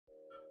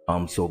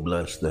I'm so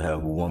blessed to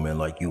have a woman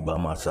like you by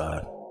my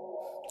side.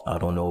 I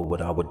don't know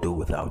what I would do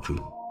without you.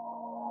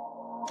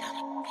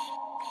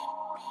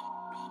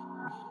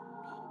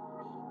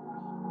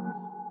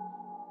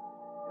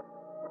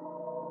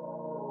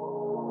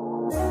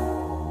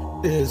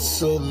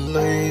 It's a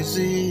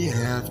lazy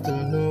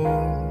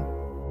afternoon,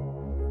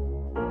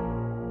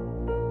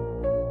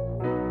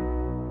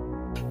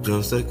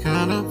 just the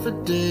kind of a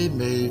day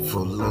made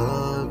for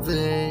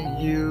loving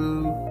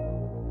you.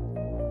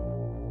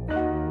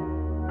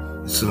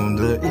 Soon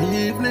the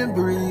evening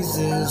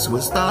breezes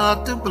will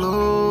start to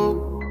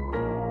blow.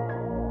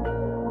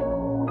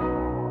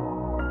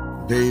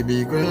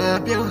 Baby,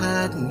 grab your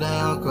hat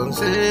now, 'cause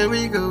here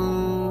we go.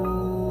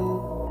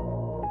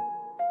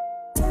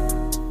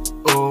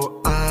 Oh,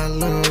 I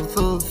love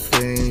the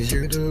things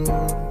you do,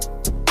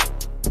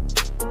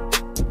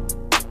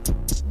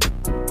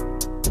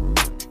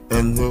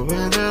 and the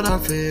way that I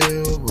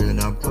feel when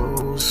I'm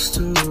close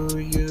to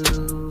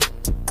you.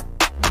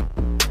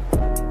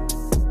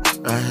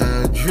 I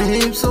had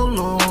dreams so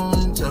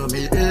long, tell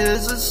me,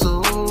 is it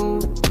so?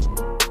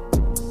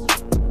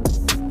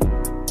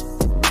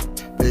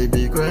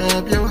 Baby,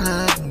 grab your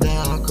hat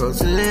now, 'cause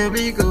here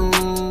we go.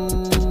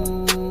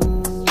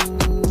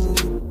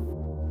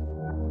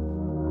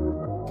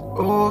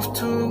 Off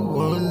to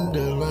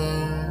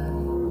Wonderland,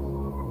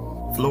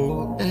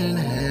 floating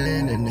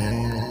hand in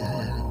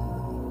hand,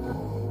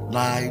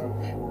 like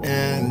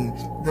in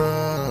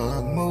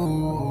the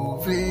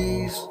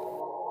movies.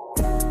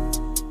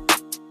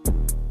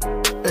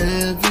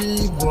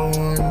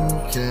 Everyone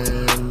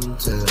can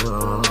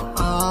tell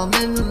I'm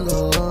in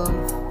love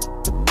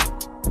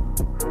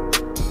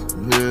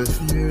with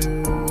you.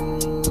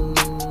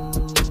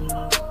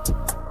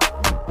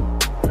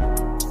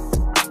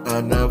 I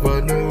never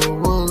knew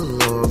what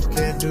love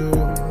can do.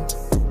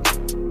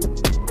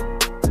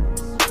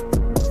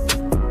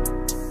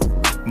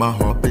 My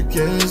heart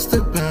begins to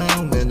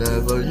pound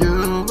whenever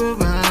you're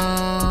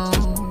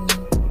around.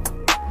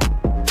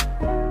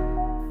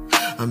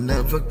 I'm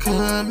never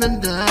coming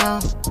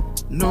down,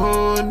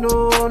 no, no,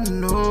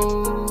 no.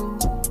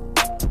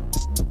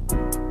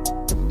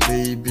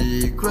 Baby,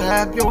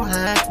 grab your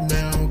hat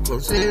now,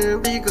 'cause here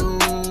we go.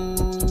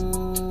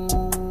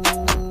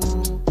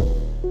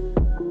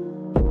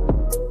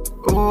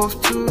 Off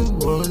to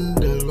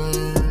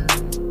Wonderland,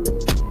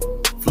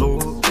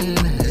 floating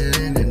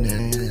hand in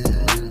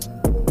hand,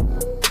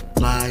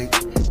 like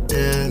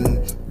in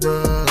the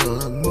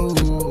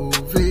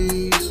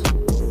movies.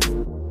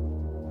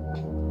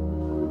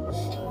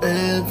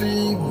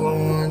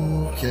 Everyone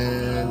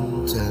can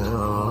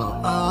tell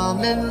I'm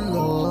in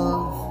love